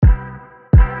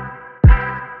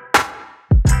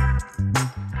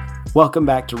Welcome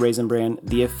back to Raisin Brand,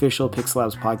 the official Pixel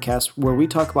Labs podcast, where we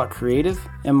talk about creative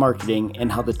and marketing and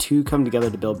how the two come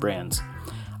together to build brands.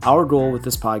 Our goal with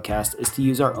this podcast is to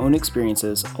use our own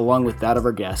experiences, along with that of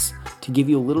our guests, to give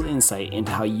you a little insight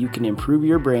into how you can improve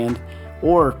your brand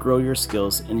or grow your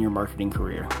skills in your marketing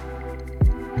career.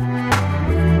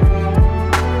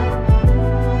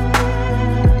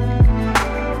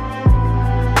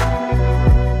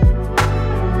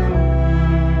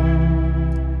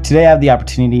 Today I have the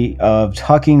opportunity of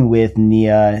talking with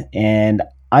Nia, and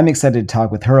I'm excited to talk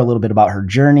with her a little bit about her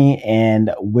journey and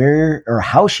where or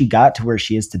how she got to where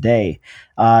she is today.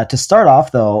 To start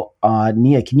off though,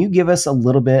 Nia, can you give us a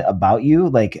little bit about you,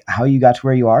 like how you got to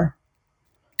where you are?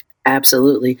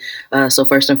 Absolutely. So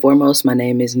first and foremost, my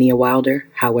name is Nia Wilder.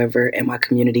 However, in my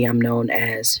community, I'm known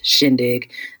as Shindig,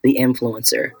 the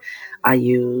influencer. I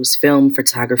use film,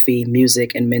 photography,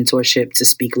 music, and mentorship to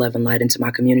speak love and light into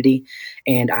my community,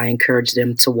 and I encourage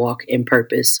them to walk in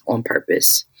purpose on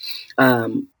purpose.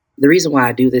 The reason why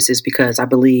I do this is because I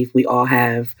believe we all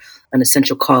have an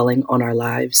essential calling on our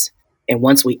lives, and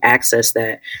once we access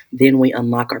that, then we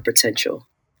unlock our potential.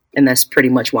 And that's pretty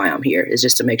much why I'm here, is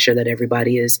just to make sure that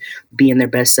everybody is being their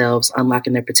best selves,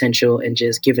 unlocking their potential, and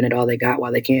just giving it all they got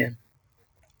while they can.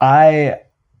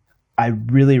 I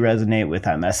really resonate with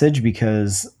that message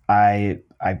because I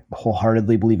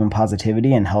wholeheartedly believe in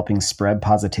positivity and helping spread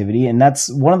positivity. And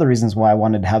that's one of the reasons why I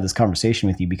wanted to have this conversation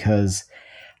with you, because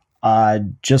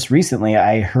just recently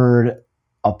I heard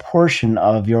a portion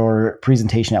of your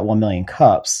presentation at 1 Million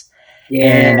Cups. Yeah.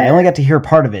 And I only got to hear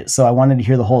part of it. So I wanted to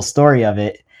hear the whole story of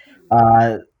it.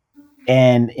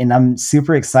 And I'm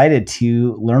super excited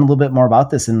to learn a little bit more about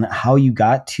this and how you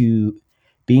got to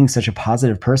being such a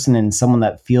positive person and someone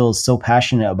that feels so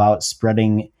passionate about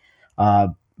spreading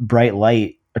bright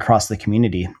light across the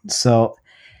community. So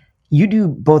you do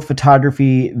both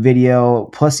photography, video,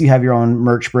 plus you have your own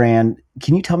merch brand.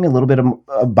 Can you tell me a little bit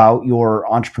about your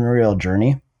entrepreneurial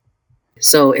journey?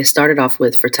 So it started off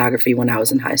with photography when I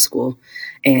was in high school,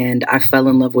 and I fell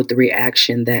in love with the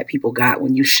reaction that people got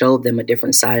when you showed them a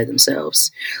different side of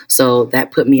themselves. So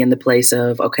that put me in the place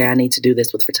of, okay, I need to do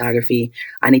this with photography.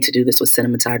 I need to do this with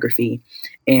cinematography,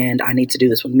 and I need to do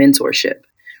this with mentorship.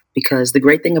 Because the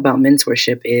great thing about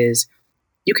mentorship is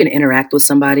you can interact with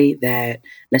somebody that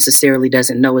necessarily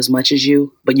doesn't know as much as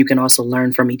you, but you can also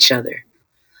learn from each other.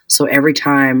 So every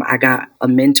time I got a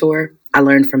mentor, I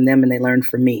learned from them and they learned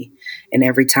from me. And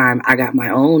every time I got my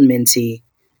own mentee,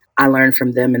 I learned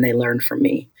from them and they learned from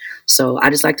me. So I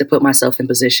just like to put myself in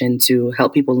position to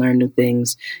help people learn new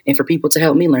things and for people to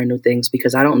help me learn new things,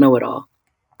 because I don't know it all.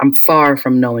 I'm far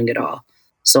from knowing it all.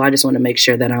 So I just want to make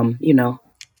sure that I'm,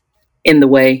 in the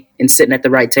way and sitting at the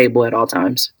right table at all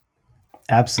times.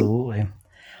 Absolutely.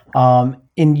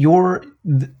 In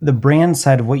the brand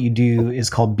side of what you do is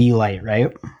called Be Light,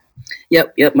 right?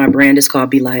 Yep. My brand is called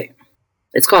Be Light.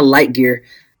 It's called Light Gear,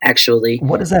 actually.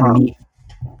 What does that mean?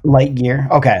 Light Gear.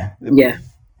 Okay. Yeah.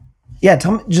 Yeah.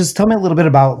 Tell me a little bit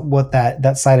about what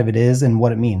that side of it is and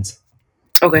what it means.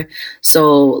 Okay.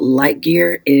 So Light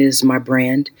Gear is my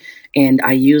brand, and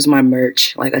I use my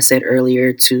merch, like I said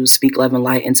earlier, to speak love and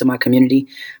light into my community.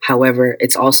 However,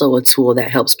 it's also a tool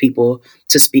that helps people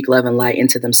to speak love and light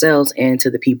into themselves and to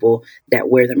the people that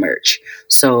wear the merch.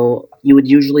 So you would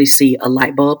usually see a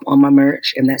light bulb on my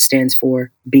merch, and that stands for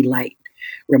Be Light.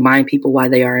 Remind people why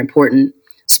they are important,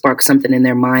 spark something in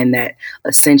their mind that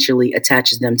essentially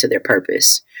attaches them to their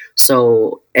purpose.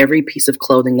 So every piece of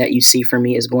clothing that you see from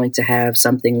me is going to have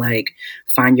something like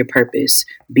find your purpose,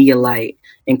 be a light,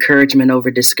 encouragement over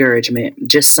discouragement,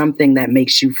 just something that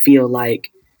makes you feel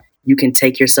like you can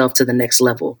take yourself to the next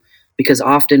level. Because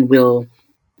often we'll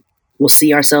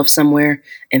see ourselves somewhere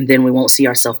and then we won't see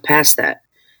ourselves past that.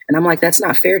 And I'm like, that's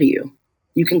not fair to you.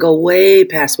 You can go way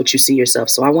past what you see yourself.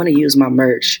 So I want to use my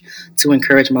merch to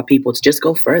encourage my people to just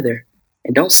go further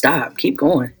and don't stop. Keep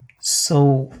going.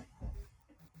 So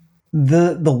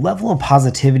the level of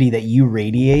positivity that you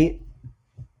radiate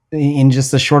in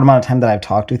just a short amount of time that I've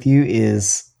talked with you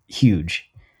is huge.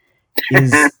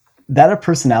 Is that a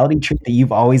personality trait that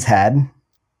you've always had?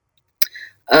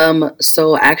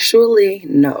 So actually,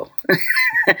 no,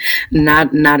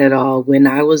 not at all. When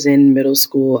I was in middle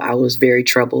school, I was very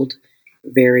troubled,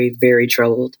 very, very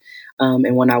troubled.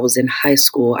 And when I was in high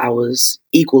school, I was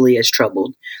equally as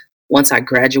troubled. Once I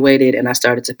graduated and I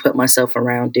started to put myself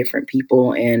around different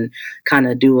people and kind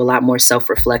of do a lot more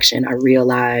self-reflection, I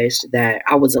realized that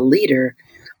I was a leader.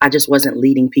 I just wasn't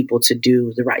leading people to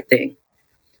do the right thing.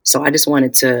 So I just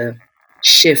wanted to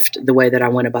shift the way that I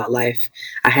went about life.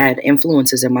 I had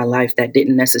influences in my life that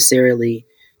didn't necessarily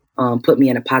put me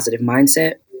in a positive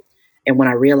mindset. And when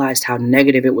I realized how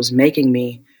negative it was making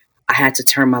me, I had to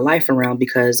turn my life around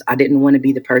because I didn't want to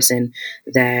be the person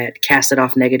that casted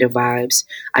off negative vibes.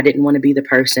 I didn't want to be the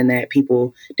person that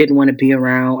people didn't want to be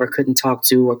around or couldn't talk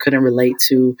to or couldn't relate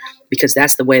to, because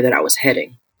that's the way that I was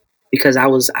heading. Because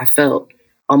I felt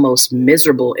almost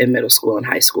miserable in middle school and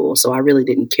high school. So I really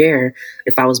didn't care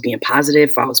if I was being positive,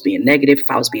 if I was being negative,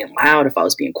 if I was being loud, if I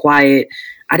was being quiet.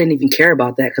 I didn't even care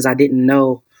about that because I didn't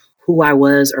know who I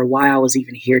was or why I was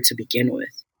even here to begin with.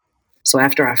 So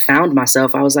after I found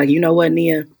myself, I was like, you know what,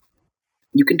 Nia,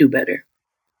 you can do better.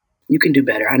 You can do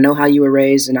better. I know how you were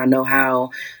raised and I know how,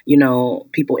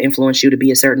 people influence you to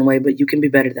be a certain way, but you can be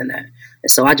better than that. And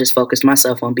so I just focused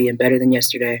myself on being better than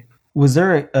yesterday. Was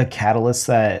there a catalyst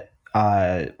that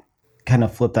kind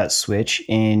of flipped that switch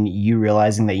in you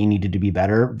realizing that you needed to be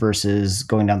better versus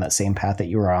going down that same path that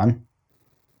you were on?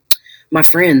 My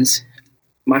friends,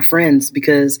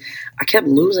 because I kept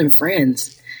losing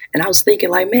friends. And I was thinking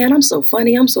like, man, I'm so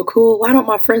funny. I'm so cool. Why don't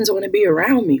my friends want to be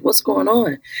around me? What's going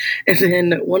on? And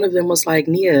then one of them was like,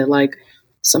 Nia, like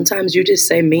sometimes you just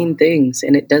say mean things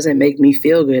and it doesn't make me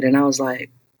feel good. And I was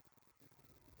like,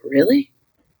 really?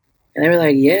 And they were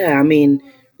like, yeah, I mean,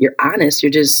 you're honest.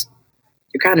 You're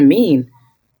kind of mean.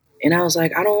 And I was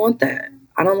like, I don't want that.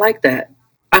 I don't like that.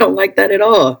 I don't like that at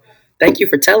all. Thank you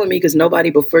for telling me, because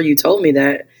nobody before you told me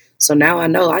that. So now I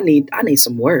know I need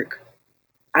some work.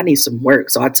 I need some work.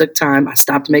 So I took time. I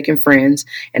stopped making friends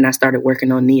and I started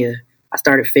working on Nia. I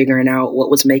started figuring out what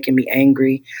was making me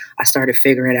angry. I started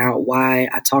figuring out why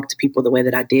I talked to people the way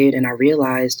that I did. And I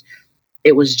realized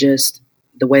it was just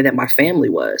the way that my family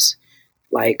was.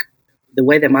 Like the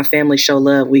way that my family show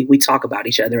love, we talk about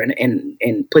each other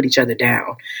and put each other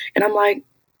down. And I'm like,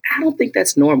 I don't think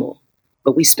that's normal.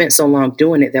 But we spent so long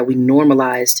doing it that we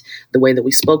normalized the way that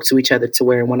we spoke to each other, to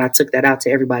where when I took that out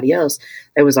to everybody else,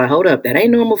 they was like, hold up, that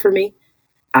ain't normal for me.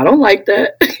 I don't like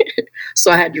that. So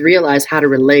I had to realize how to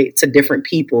relate to different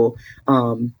people,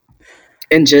 and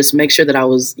just make sure that I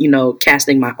was,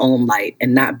 casting my own light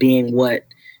and not being what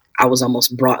I was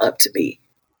almost brought up to be,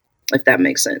 if that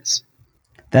makes sense.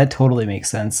 That totally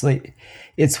makes sense. Like,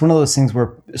 it's one of those things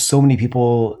where so many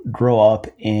people grow up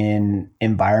in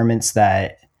environments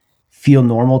that feel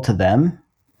normal to them,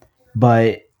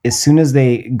 but as soon as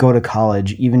they go to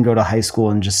college, even go to high school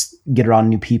and just get around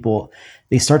new people,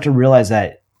 they start to realize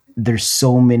that there's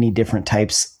so many different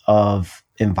types of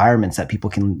environments that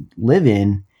people can live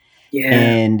in. Yeah.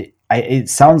 And it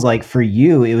sounds like for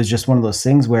you, it was just one of those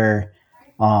things where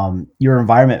your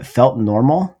environment felt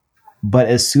normal, but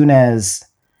as soon as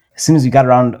you got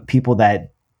around people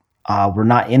that were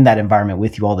not in that environment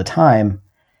with you all the time,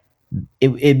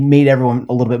 it made everyone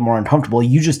a little bit more uncomfortable.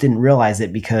 You just didn't realize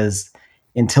it because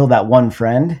until that one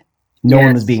friend, no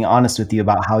one was being honest with you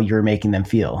about how you're making them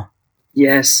feel.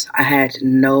 Yes, I had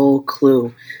no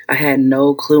clue. And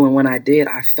when I did,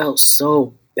 I felt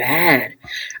so bad.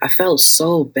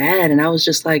 And I was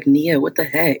just like, Nia, what the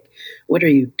heck? What are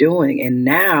you doing? And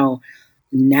now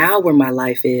where my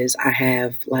life is, I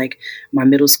have like my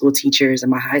middle school teachers and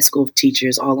my high school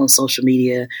teachers all on social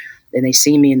media, and they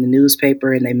see me in the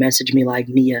newspaper and they message me like,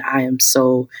 Nia, I am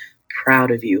so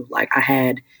proud of you. Like, I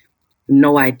had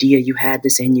no idea you had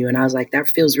this in you. And I was like, that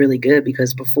feels really good,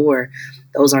 because before,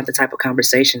 those aren't the type of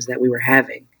conversations that we were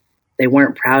having. They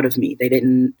weren't proud of me. They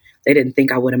didn't think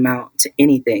I would amount to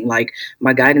anything. Like,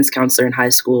 my guidance counselor in high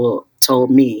school told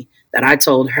me that I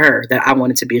told her that I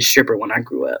wanted to be a stripper when I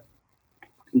grew up.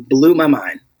 Blew my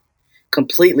mind.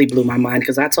 Completely blew my mind,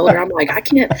 because I told her,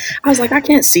 I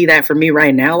can't see that for me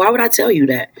right now. Why would I tell you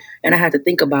that? And I had to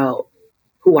think about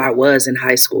who I was in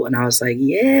high school. And I was like,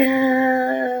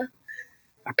 yeah,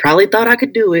 I probably thought I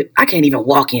could do it. I can't even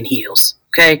walk in heels.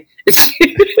 Okay.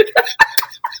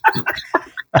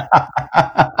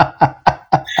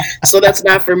 So that's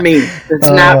not for me. That's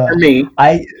not for me.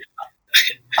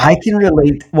 I can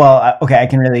relate. Well, okay, I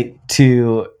can relate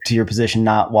to your position,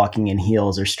 not walking in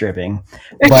heels or stripping,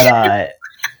 but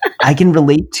I can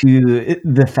relate to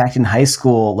the fact in high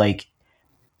school, like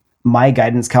my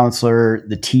guidance counselor,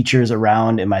 the teachers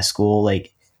around in my school,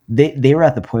 like they were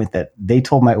at the point that they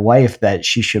told my wife that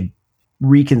she should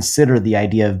reconsider the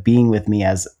idea of being with me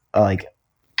as like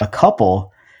a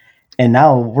couple. And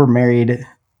now we're married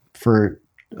for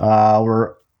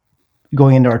we're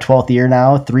going into our 12th year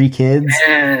now, 3 kids.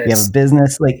 Yes. We have a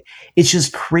business. Like, it's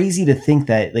just crazy to think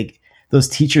that like those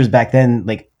teachers back then,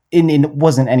 like it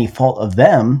wasn't any fault of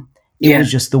them. It was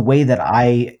just the way that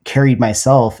I carried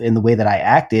myself and the way that I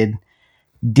acted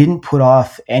didn't put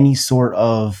off any sort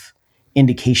of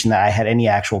indication that I had any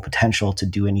actual potential to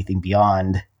do anything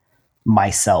beyond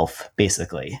myself,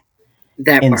 basically.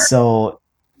 That and part. So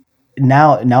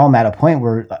now I'm at a point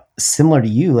where similar to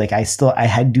you, like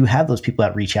do have those people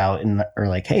that reach out and are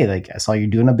like, hey, like I saw you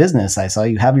doing a business. I saw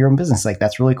you have your own business. Like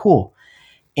that's really cool.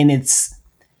 And it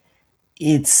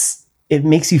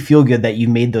makes you feel good that you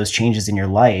made those changes in your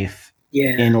life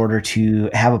Yeah. in order to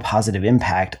have a positive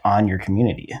impact on your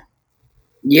community.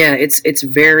 Yeah, it's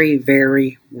very,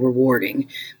 very rewarding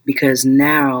because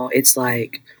now it's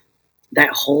like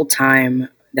that whole time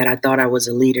that I thought I was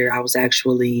a leader, I was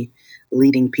actually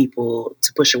leading people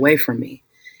to push away from me.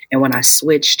 And when I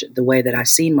switched the way that I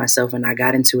seen myself and I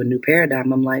got into a new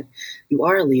paradigm, I'm like, you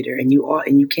are a leader and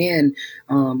you can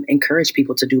encourage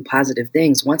people to do positive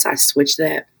things. Once I switched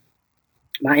that,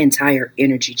 my entire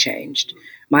energy changed.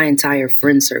 My entire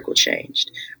friend circle changed.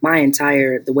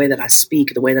 The way that I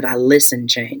speak, the way that I listen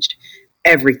changed.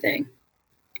 Everything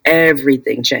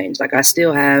everything changed. Like I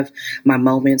still have my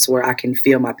moments where I can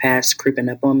feel my past creeping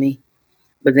up on me.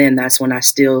 But then that's when I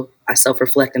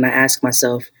self-reflect and I ask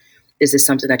myself, is this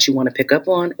something that you want to pick up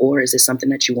on or is this something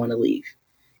that you want to leave?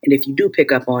 And if you do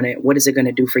pick up on it, what is it going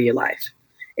to do for your life?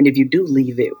 And if you do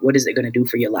leave it, what is it going to do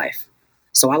for your life?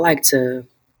 So I like to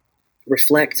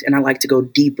reflect and I like to go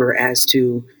deeper as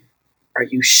to, are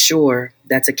you sure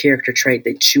that's a character trait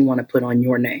that you want to put on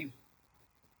your name?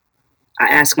 I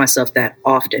ask myself that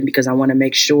often because I want to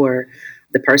make sure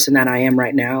the person that I am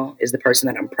right now is the person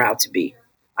that I'm proud to be.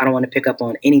 I don't want to pick up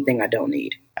on anything I don't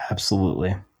need.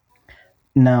 Absolutely.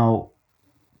 Now,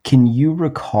 can you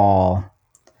recall,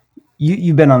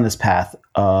 you've been on this path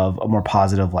of a more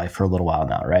positive life for a little while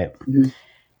now, right?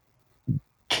 Mm-hmm.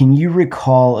 Can you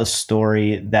recall a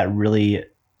story that really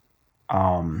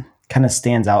kind of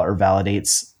stands out or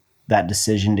validates that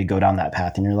decision to go down that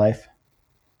path in your life?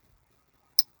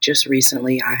 Just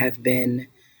recently, I have been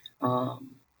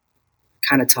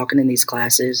kind of talking in these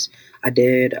classes. I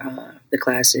did the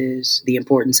classes, The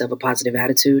Importance of a Positive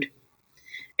Attitude.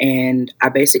 And I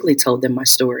basically told them my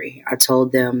story. I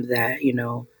told them that,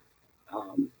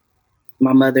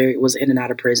 my mother was in and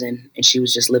out of prison and she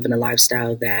was just living a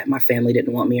lifestyle that my family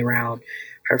didn't want me around.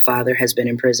 Her father has been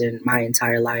in prison my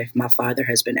entire life. My father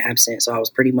has been absent. So I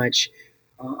was pretty much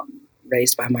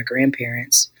raised by my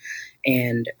grandparents.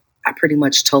 And I pretty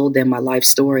much told them my life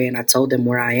story and I told them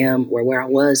where I am, where I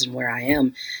was and where I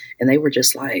am. And they were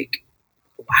just like,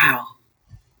 wow,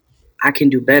 I can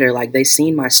do better. Like they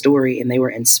seen my story and they were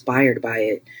inspired by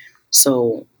it.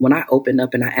 So when I open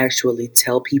up and I actually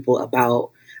tell people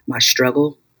about my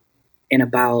struggle and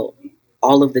about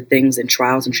all of the things and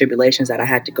trials and tribulations that I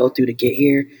had to go through to get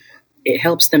here, it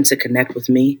helps them to connect with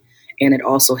me. And it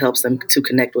also helps them to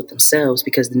connect with themselves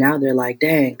because now they're like,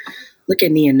 dang, look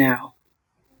at Nia now.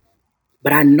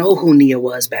 But I know who Nia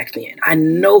was back then. I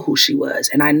know who she was.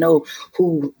 And I know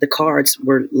who the cards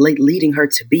were leading her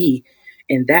to be.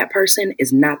 And that person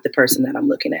is not the person that I'm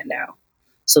looking at now.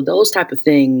 So those type of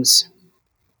things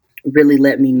really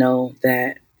let me know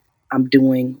that I'm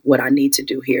doing what I need to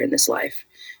do here in this life.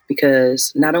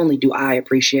 Because not only do I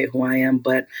appreciate who I am,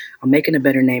 but I'm making a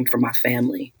better name for my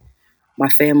family. My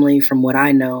family, from what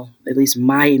I know, at least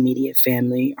my immediate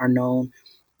family, are known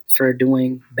for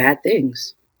doing bad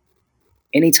things.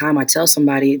 Anytime I tell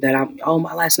somebody that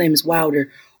my last name is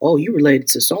Wilder, oh, you related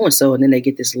to so-and-so, and then they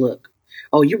get this look.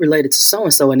 Oh, you related to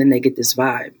so-and-so, and then they get this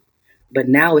vibe. But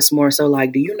now it's more so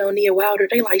like, do you know Nia Wilder?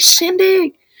 They like,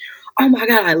 Shindig. Oh my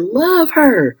God, I love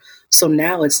her. So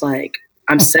now it's like,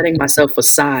 I'm setting myself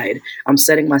aside. I'm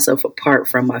setting myself apart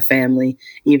from my family,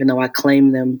 even though I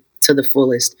claim them to the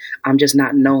fullest. I'm just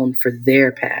not known for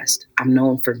their past. I'm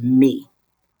known for me.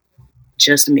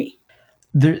 Just me.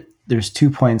 There's 2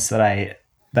 points that I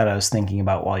was thinking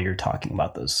about while you're talking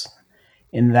about this.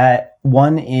 And that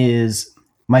one is,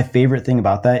 my favorite thing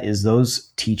about that is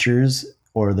those teachers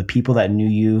or the people that knew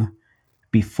you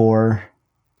before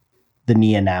the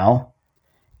Nia now,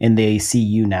 and they see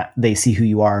you now, they see who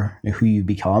you are and who you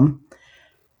become.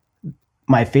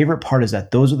 My favorite part is that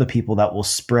those are the people that will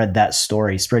spread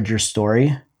your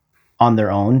story on their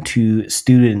own to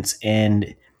students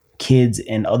and kids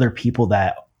and other people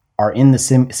that are in the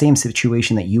same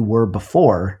situation that you were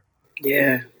before.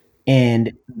 Yeah.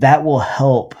 And that will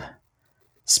help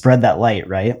spread that light,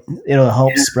 right? It'll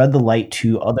help spread the light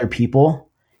to other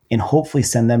people and hopefully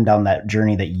send them down that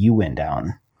journey that you went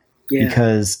down. Yeah.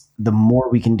 Because the more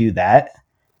we can do that,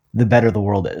 the better the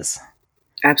world is.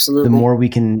 Absolutely. The more we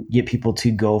can get people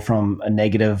to go from a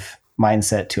negative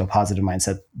mindset to a positive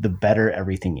mindset, the better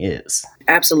everything is.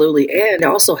 Absolutely. And it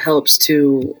also helps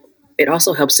to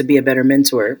be a better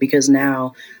mentor because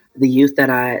now the youth that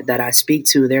I speak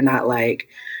to, they're not like,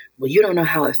 well, you don't know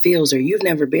how it feels or you've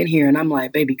never been here. And I'm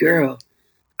like, baby girl,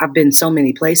 I've been so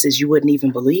many places you wouldn't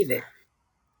even believe it.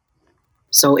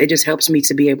 So it just helps me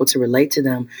to be able to relate to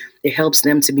them. It helps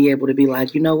them to be able to be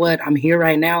like, you know what, I'm here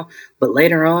right now, but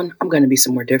later on, I'm going to be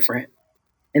somewhere different.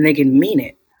 And they can mean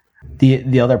it.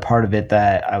 The other part of it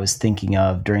that I was thinking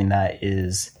of during that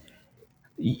is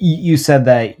you said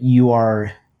that you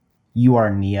are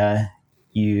Nia.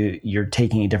 You're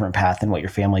taking a different path than what your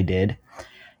family did.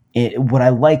 What I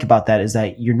like about that is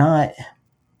that you're not.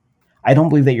 I don't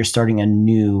believe that you're starting a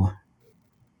new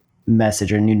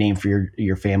message or a new name for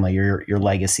your family, your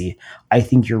legacy. I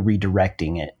think you're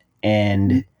redirecting it,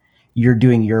 and you're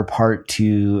doing your part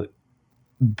to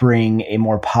bring a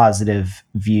more positive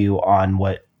view on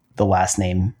what the last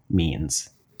name means.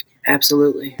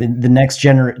 Absolutely. The next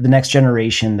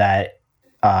generation that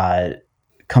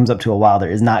comes up to a Wilder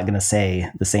is not going to say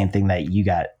the same thing that you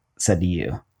got said to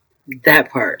you.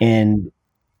 That part. And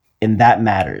that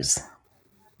matters.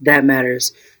 That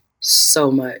matters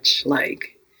so much.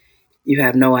 Like, you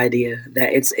have no idea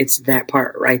that it's that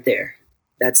part right there.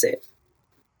 That's it.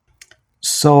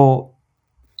 So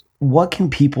what can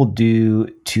people do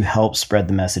to help spread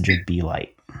the message of Be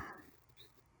Light?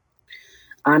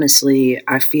 Honestly,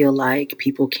 I feel like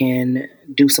people can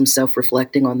do some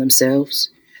self-reflecting on themselves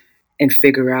and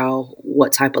figure out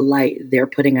what type of light they're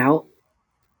putting out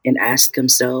and ask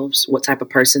themselves what type of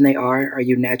person they are. Are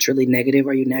you naturally negative?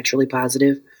 Are you naturally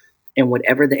positive? And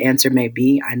whatever the answer may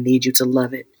be, I need you to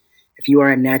love it. If you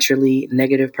are a naturally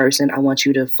negative person, I want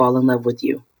you to fall in love with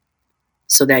you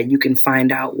so that you can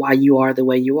find out why you are the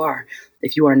way you are.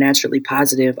 If you are naturally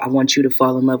positive, I want you to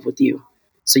fall in love with you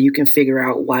so you can figure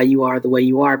out why you are the way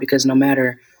you are, because no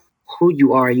matter who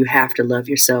you are, you have to love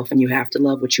yourself and you have to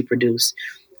love what you produce.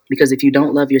 Because if you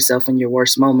don't love yourself in your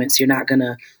worst moments, you're not going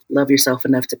to love yourself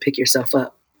enough to pick yourself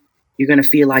up. You're going to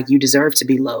feel like you deserve to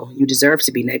be low. You deserve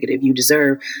to be negative. You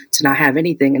deserve to not have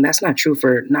anything. And that's not true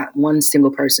for not one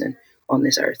single person on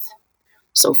this earth.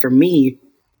 So for me,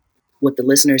 what the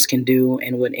listeners can do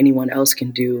and what anyone else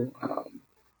can do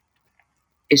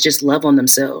is just love on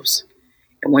themselves.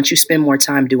 And once you spend more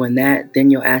time doing that,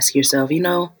 then you'll ask yourself,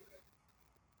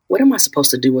 what am I supposed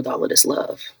to do with all of this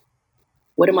love?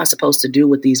 What am I supposed to do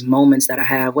with these moments that I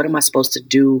have? What am I supposed to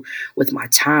do with my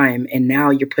time? And now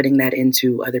you're putting that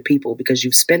into other people because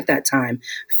you've spent that time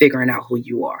figuring out who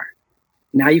you are.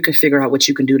 Now you can figure out what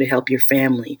you can do to help your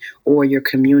family or your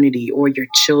community or your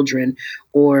children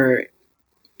or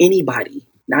anybody.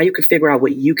 Now you can figure out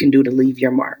what you can do to leave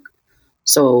your mark.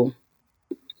 So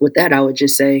with that, I would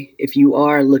just say, if you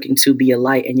are looking to be a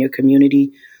light in your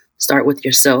community, start with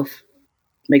yourself.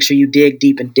 Make sure you dig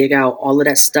deep and dig out all of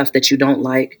that stuff that you don't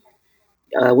like.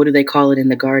 What do they call it in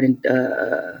the garden?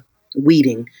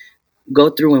 Weeding. Go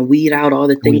through and weed out all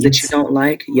the things that you don't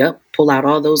like. Yep. Pull out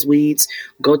all those weeds.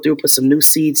 Go through, put some new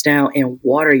seeds down and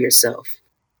water yourself.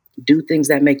 Do things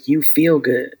that make you feel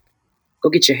good. Go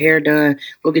get your hair done.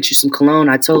 Go get you some cologne.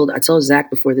 I told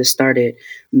Zach before this started,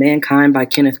 Mankind by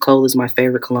Kenneth Cole is my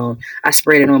favorite cologne. I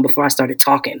sprayed it on before I started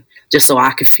talking, just so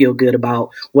I could feel good about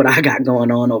what I got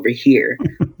going on over here.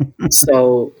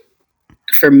 So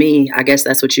for me, I guess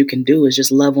that's what you can do is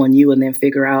just love on you and then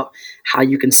figure out how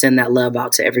you can send that love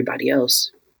out to everybody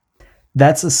else.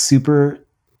 That's a super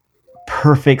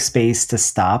perfect space to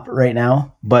stop right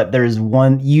now. But there's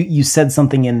one, you said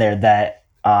something in there that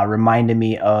reminded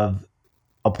me of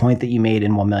a point that you made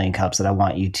in 1 Million Cups that I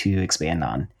want you to expand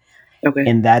on. Okay.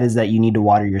 And that is that you need to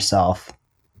water yourself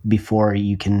before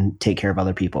you can take care of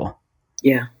other people.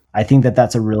 Yeah. I think that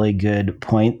that's a really good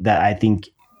point that I think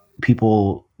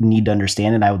people need to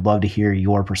understand. And I would love to hear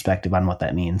your perspective on what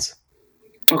that means.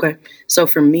 Okay. So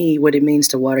for me, what it means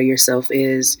to water yourself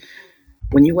is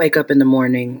when you wake up in the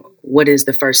morning, what is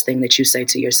the first thing that you say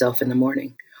to yourself in the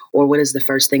morning? Or what is the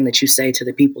first thing that you say to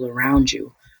the people around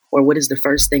you? Or what is the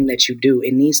first thing that you do?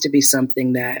 It needs to be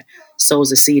something that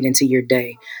sows a seed into your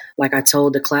day. Like I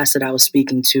told the class that I was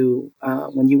speaking to,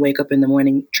 when you wake up in the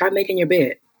morning, try making your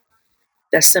bed.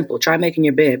 That's simple. Try making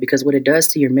your bed, because what it does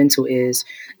to your mental is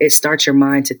it starts your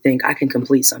mind to think, I can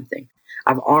complete something.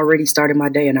 I've already started my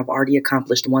day and I've already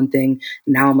accomplished one thing.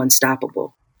 Now I'm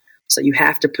unstoppable. So you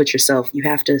have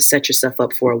to set yourself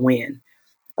up for a win.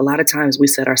 A lot of times we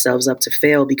set ourselves up to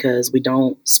fail because we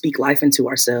don't speak life into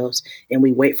ourselves and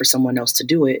we wait for someone else to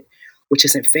do it, which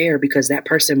isn't fair because that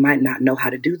person might not know how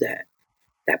to do that.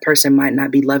 That person might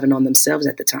not be loving on themselves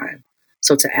at the time.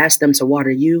 So to ask them to water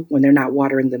you when they're not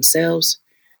watering themselves,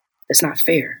 that's not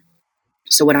fair.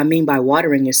 So what I mean by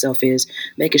watering yourself is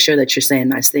making sure that you're saying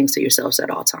nice things to yourselves at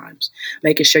all times,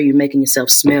 making sure you're making yourself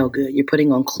smell good. You're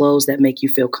putting on clothes that make you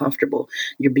feel comfortable.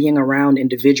 You're being around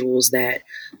individuals that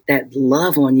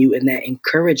love on you and that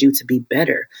encourage you to be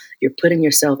better. You're putting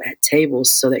yourself at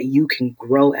tables so that you can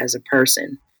grow as a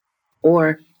person.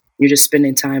 Or You're just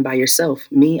spending time by yourself.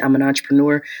 Me, I'm an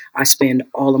entrepreneur. I spend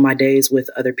all of my days with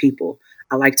other people.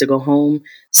 I like to go home,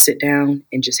 sit down,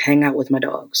 and just hang out with my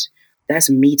dogs. That's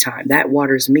me time. That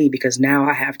waters me because now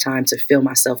I have time to fill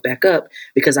myself back up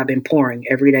because I've been pouring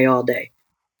every day, all day.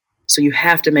 So you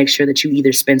have to make sure that you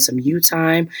either spend some you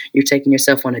time, you're taking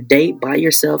yourself on a date by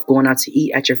yourself, going out to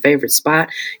eat at your favorite spot,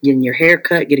 getting your hair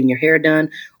cut, getting your hair done,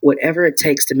 whatever it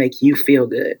takes to make you feel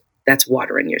good. That's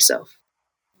watering yourself.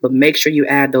 But make sure you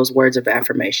add those words of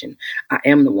affirmation. I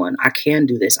am the one. I can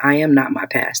do this. I am not my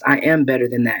past. I am better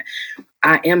than that.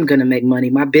 I am going to make money.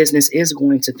 My business is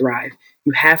going to thrive.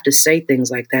 You have to say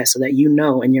things like that so that you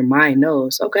know and your mind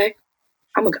knows, okay,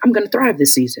 I'm going to thrive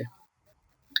this season.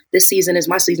 This season is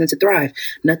my season to thrive.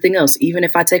 Nothing else. Even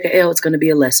if I take an L, it's going to be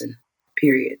a lesson.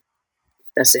 Period.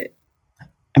 That's it.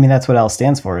 I mean, that's what L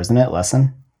stands for, isn't it?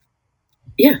 Lesson?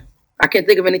 Yeah. I can't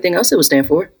think of anything else it would stand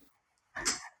for.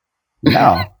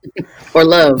 No. Or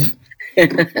love.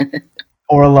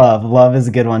 Or love. Love is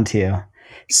a good one too.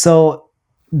 So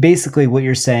basically what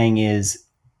you're saying is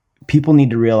people need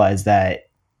to realize that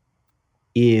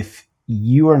if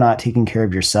you are not taking care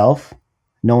of yourself,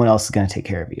 no one else is going to take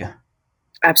care of you.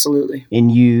 Absolutely.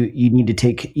 And you need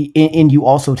to and you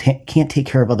also can't take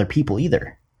care of other people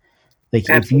either. Like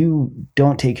Absolutely. If you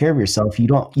don't take care of yourself, you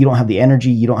don't have the energy,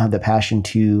 you don't have the passion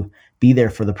to be there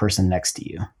for the person next to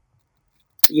you.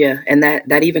 Yeah. And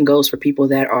that even goes for people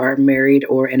that are married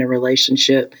or in a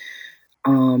relationship.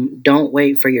 Don't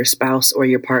wait for your spouse or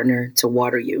your partner to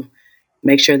water you.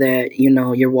 Make sure that,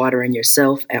 you're watering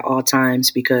yourself at all times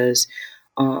because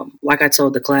like I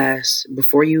told the class,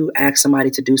 before you ask somebody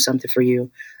to do something for you,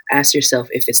 ask yourself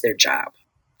if it's their job.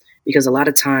 Because a lot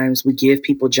of times we give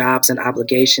people jobs and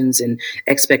obligations and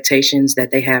expectations that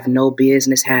they have no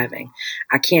business having.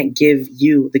 I can't give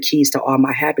you the keys to all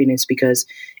my happiness because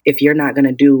if you're not going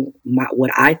to do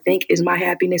what I think is my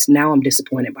happiness, now I'm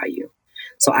disappointed by you.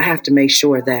 So I have to make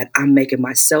sure that I'm making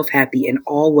myself happy in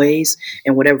all ways,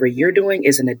 and whatever you're doing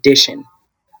is an addition.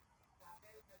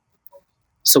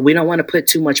 So we don't want to put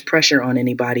too much pressure on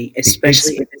anybody,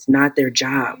 especially if it's not their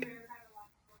job.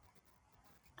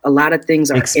 A lot of things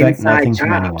are inside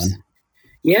jobs.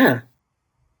 Yeah.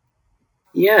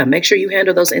 Yeah. Make sure you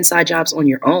handle those inside jobs on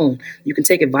your own. You can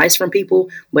take advice from people,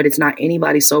 but it's not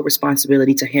anybody's sole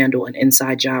responsibility to handle an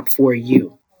inside job for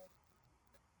you.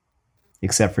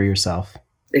 Except for yourself.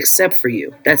 Except for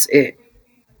you. That's it.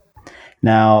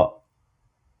 Now,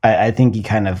 I think you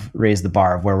kind of raised the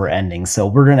bar of where we're ending. So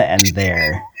we're going to end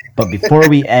there. But before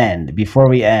we end,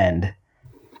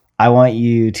 I want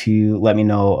you to let me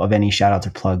know of any shout outs or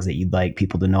plugs that you'd like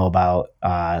people to know about,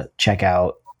 check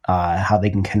out how they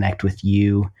can connect with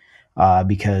you.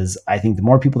 Because I think the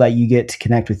more people that you get to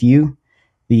connect with you,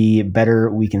 the better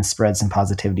we can spread some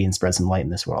positivity and spread some light in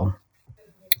this world.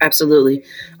 Absolutely.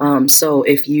 So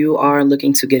if you are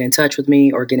looking to get in touch with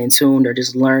me or get in tune or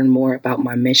just learn more about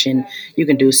my mission, you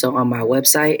can do so on my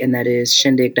website, and that is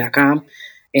shindig.com.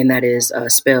 And that is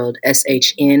spelled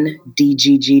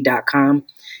SHNDGG.com.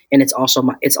 And it's also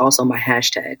my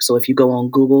hashtag. So if you go on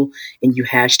Google and you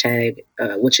hashtag,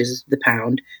 which is the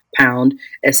pound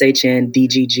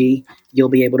SHNDGG, you'll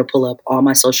be able to pull up all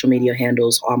my social media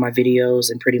handles, all my videos,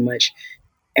 and pretty much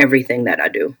everything that I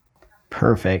do.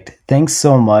 Perfect. Thanks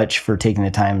so much for taking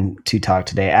the time to talk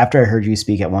today. After I heard you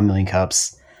speak at 1 Million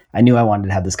Cups, I knew I wanted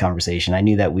to have this conversation. I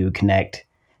knew that we would connect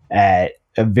at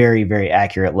a very, very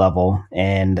accurate level.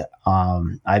 And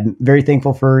I'm very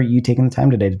thankful for you taking the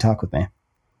time today to talk with me.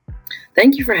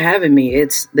 Thank you for having me.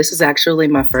 This is actually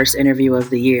my first interview of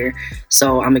the year.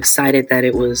 So I'm excited that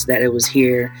it was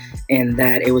here and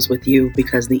that it was with you,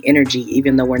 because the energy,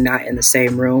 even though we're not in the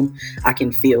same room, I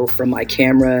can feel from my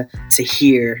camera to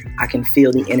here, I can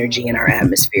feel the energy in our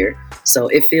atmosphere. So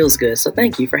it feels good. So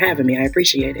thank you for having me. I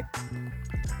appreciate it.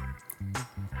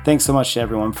 Thanks so much to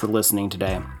everyone for listening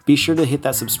today. Be sure to hit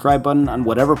that subscribe button on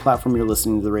whatever platform you're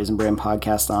listening to the Raisin Brand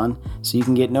podcast on so you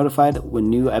can get notified when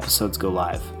new episodes go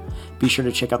live. Be sure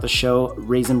to check out the show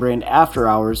Raisin Brand After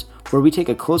Hours, where we take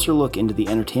a closer look into the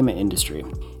entertainment industry.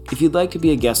 If you'd like to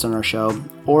be a guest on our show,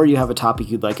 or you have a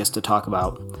topic you'd like us to talk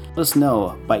about, let us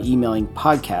know by emailing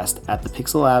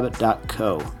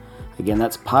podcast@thepixellab.co. Again,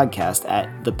 that's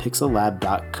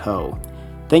podcast@thepixellab.co.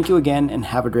 Thank you again, and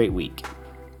have a great week.